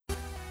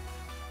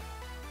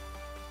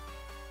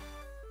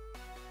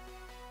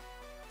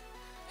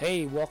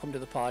Hey, welcome to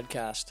the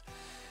podcast.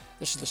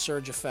 This is The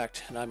Surge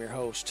Effect, and I'm your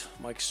host,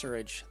 Mike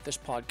Surge. This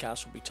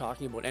podcast will be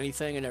talking about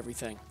anything and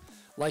everything,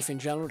 life in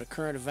general to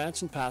current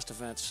events and past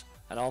events,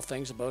 and all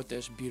things about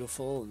this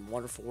beautiful and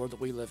wonderful world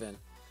that we live in.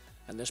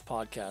 And this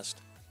podcast,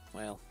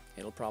 well,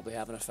 it'll probably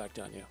have an effect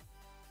on you.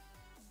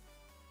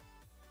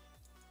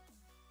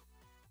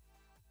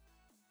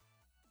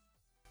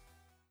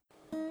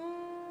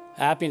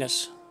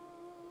 Happiness.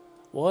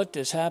 What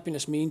does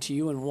happiness mean to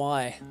you and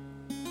why?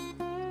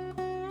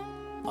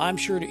 I'm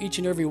sure to each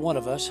and every one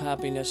of us,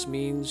 happiness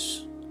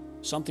means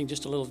something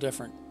just a little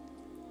different.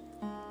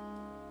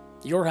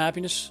 Your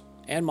happiness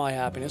and my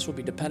happiness will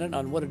be dependent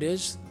on what it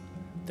is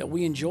that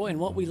we enjoy and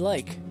what we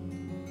like.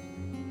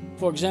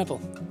 For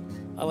example,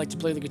 I like to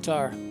play the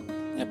guitar.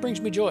 That brings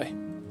me joy.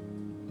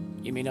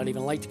 You may not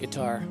even like the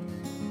guitar,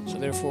 so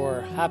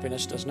therefore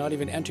happiness does not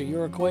even enter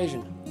your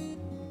equation.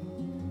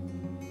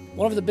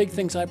 One of the big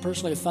things I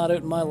personally have found out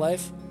in my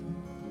life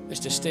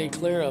is to stay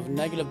clear of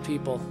negative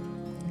people.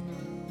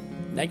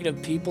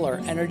 Negative people are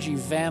energy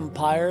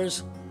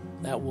vampires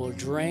that will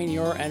drain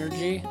your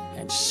energy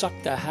and suck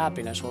the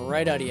happiness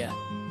right out of you.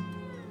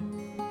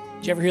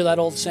 Did you ever hear that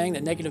old saying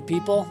that negative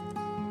people,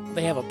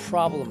 they have a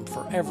problem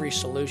for every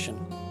solution?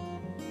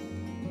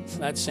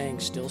 That saying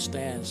still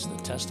stands the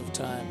test of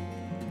time.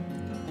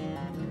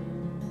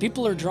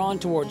 People are drawn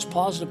towards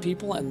positive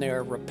people and they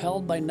are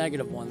repelled by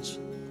negative ones.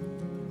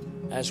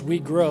 As we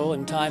grow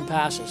and time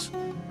passes,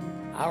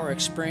 our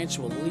experience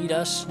will lead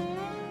us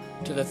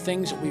to the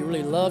things that we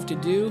really love to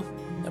do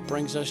that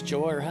brings us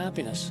joy or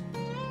happiness.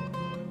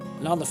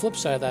 And on the flip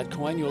side of that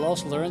coin, you'll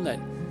also learn that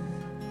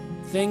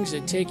things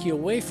that take you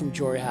away from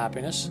joy or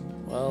happiness,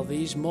 well,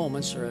 these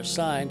moments are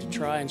assigned to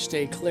try and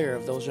stay clear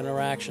of those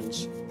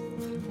interactions.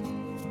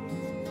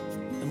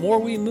 The more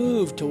we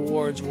move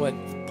towards what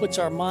puts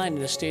our mind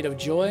in a state of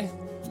joy,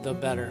 the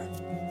better.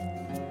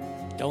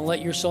 Don't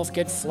let yourself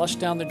get flushed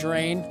down the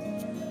drain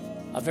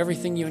of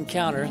everything you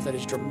encounter that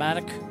is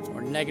dramatic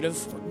or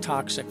negative or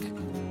toxic.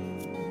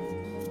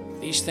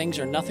 These things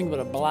are nothing but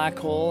a black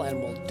hole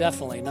and will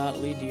definitely not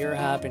lead to your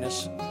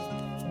happiness.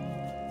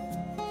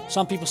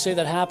 Some people say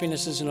that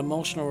happiness is an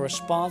emotional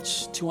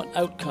response to an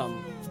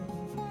outcome.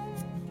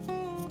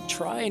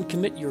 Try and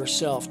commit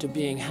yourself to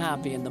being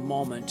happy in the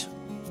moment,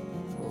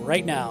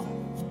 right now.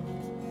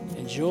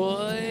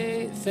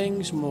 Enjoy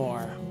things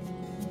more.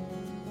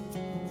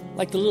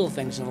 Like the little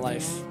things in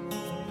life.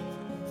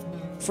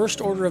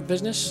 First order of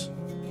business,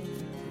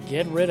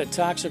 get rid of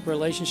toxic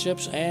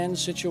relationships and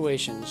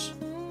situations.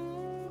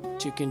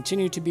 To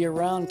continue to be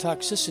around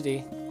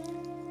toxicity,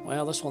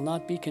 well, this will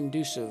not be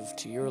conducive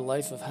to your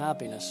life of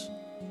happiness.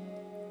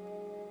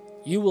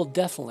 You will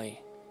definitely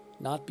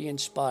not be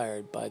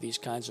inspired by these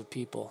kinds of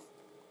people.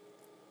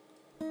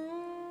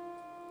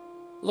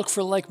 Look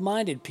for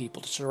like-minded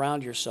people to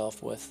surround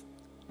yourself with.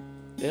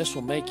 This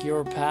will make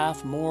your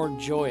path more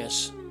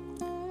joyous.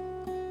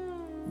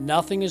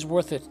 Nothing is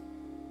worth it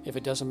if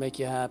it doesn't make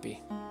you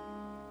happy.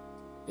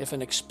 If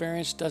an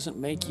experience doesn't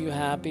make you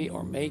happy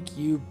or make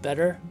you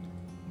better,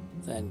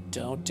 then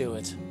don't do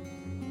it.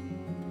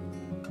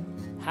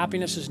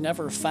 Happiness is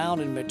never found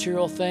in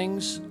material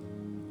things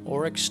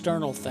or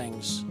external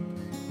things.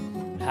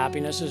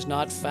 Happiness is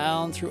not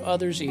found through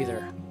others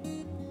either.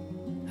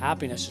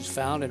 Happiness is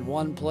found in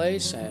one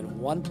place and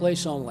one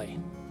place only,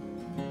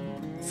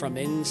 from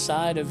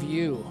inside of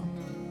you.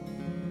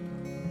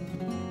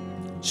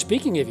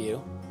 Speaking of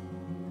you,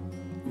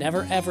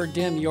 never ever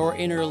dim your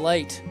inner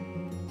light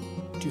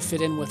to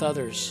fit in with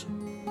others.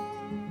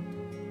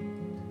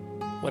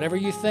 Whatever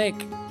you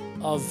think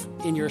of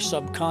in your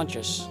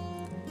subconscious,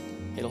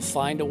 it'll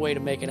find a way to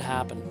make it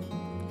happen.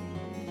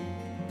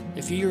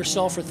 If you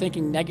yourself are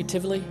thinking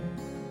negatively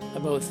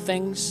about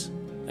things,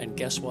 then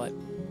guess what?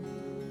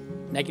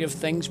 Negative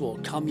things will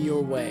come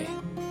your way.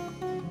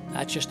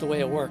 That's just the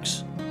way it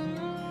works.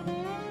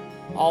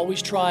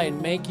 Always try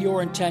and make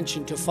your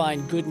intention to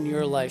find good in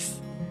your life.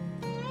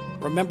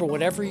 Remember,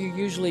 whatever you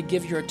usually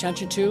give your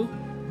attention to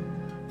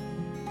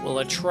will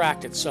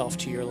attract itself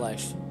to your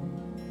life.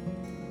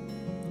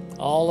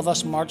 All of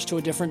us march to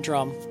a different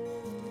drum.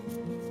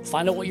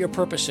 Find out what your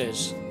purpose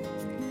is.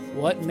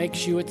 What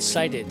makes you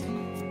excited?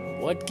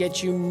 What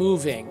gets you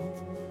moving,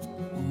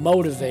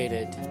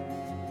 motivated?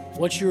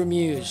 What's your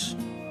muse?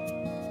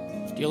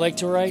 Do you like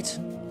to write?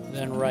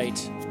 Then write.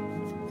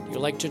 Do you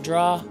like to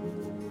draw?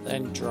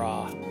 Then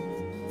draw.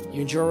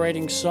 You enjoy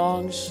writing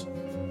songs?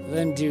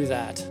 Then do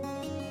that.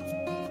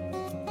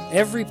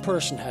 Every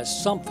person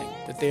has something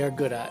that they are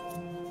good at.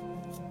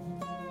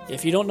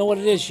 If you don't know what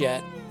it is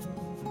yet,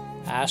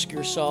 ask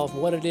yourself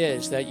what it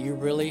is that you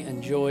really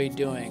enjoy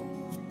doing.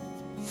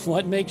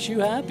 What makes you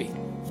happy?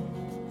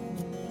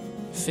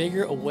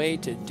 Figure a way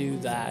to do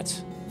that.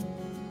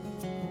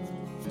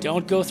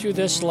 Don't go through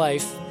this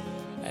life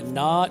and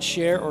not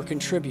share or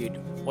contribute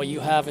what you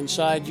have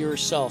inside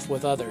yourself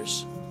with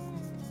others.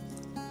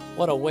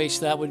 What a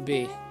waste that would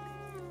be.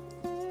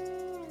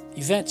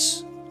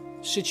 Events,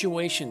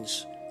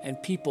 situations,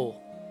 and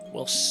people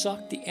will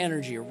suck the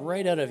energy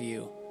right out of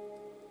you,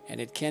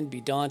 and it can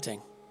be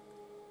daunting.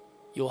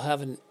 You'll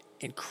have an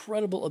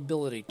incredible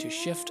ability to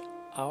shift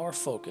our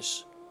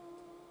focus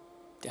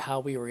to how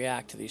we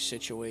react to these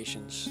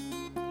situations.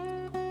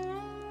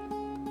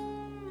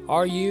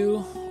 Are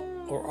you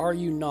or are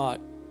you not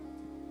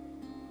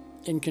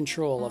in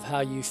control of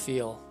how you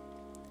feel?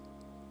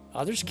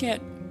 Others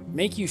can't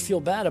make you feel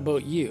bad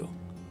about you.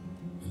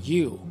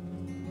 You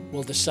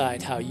will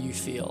decide how you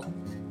feel.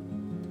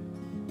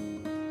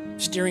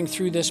 Steering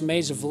through this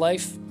maze of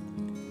life,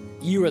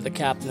 you are the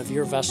captain of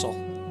your vessel.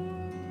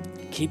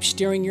 Keep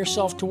steering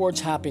yourself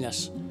towards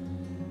happiness.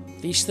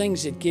 These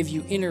things that give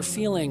you inner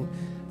feeling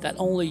that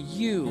only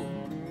you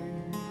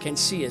can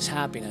see as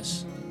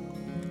happiness.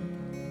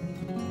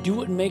 Do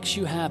what makes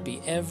you happy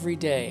every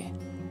day.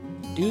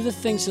 Do the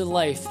things in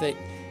life that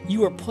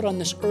you are put on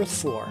this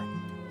earth for.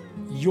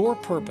 Your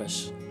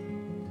purpose.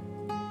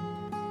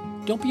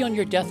 Don't be on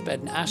your deathbed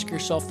and ask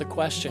yourself the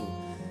question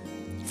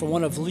from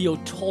one of Leo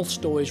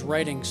Tolstoy's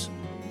writings.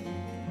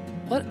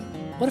 What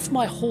if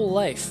my whole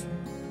life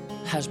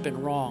has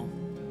been wrong?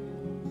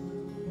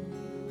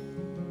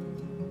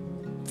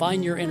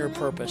 Find your inner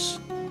purpose.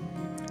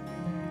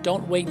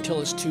 Don't wait until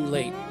it's too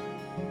late.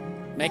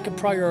 Make a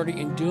priority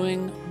in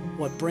doing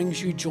what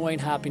brings you joy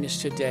and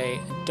happiness today,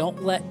 and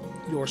don't let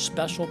your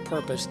special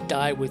purpose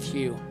die with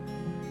you.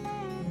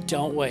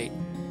 Don't wait.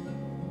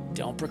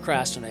 Don't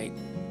procrastinate.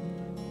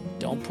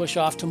 Don't push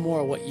off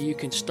tomorrow what you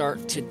can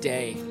start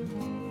today.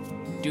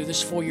 Do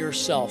this for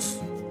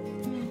yourself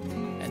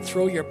and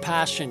throw your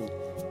passion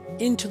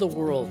into the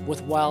world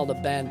with wild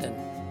abandon.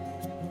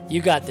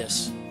 You got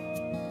this.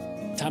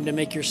 Time to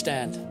make your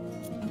stand.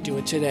 Do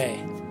it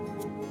today.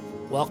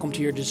 Welcome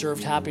to your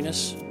deserved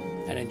happiness,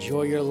 and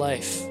enjoy your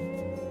life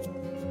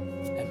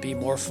and be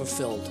more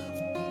fulfilled.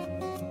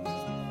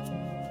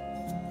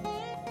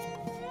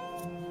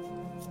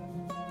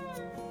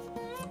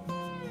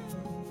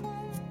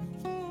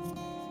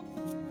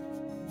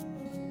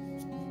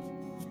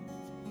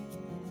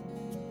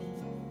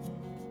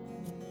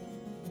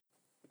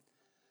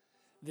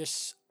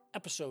 This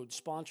episode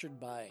sponsored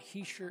by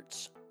He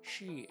Shirts,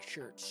 She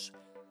Shirts.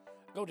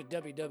 Go to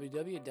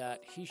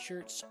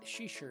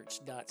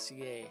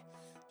www.heshirtssheshirts.ca.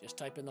 Just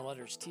type in the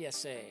letters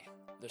TSA,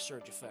 The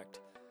Surge Effect.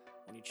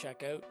 When you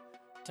check out,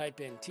 type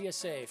in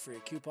TSA for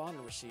your coupon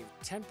and receive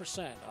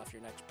 10% off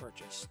your next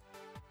purchase.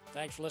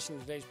 Thanks for listening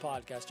to today's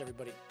podcast,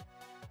 everybody.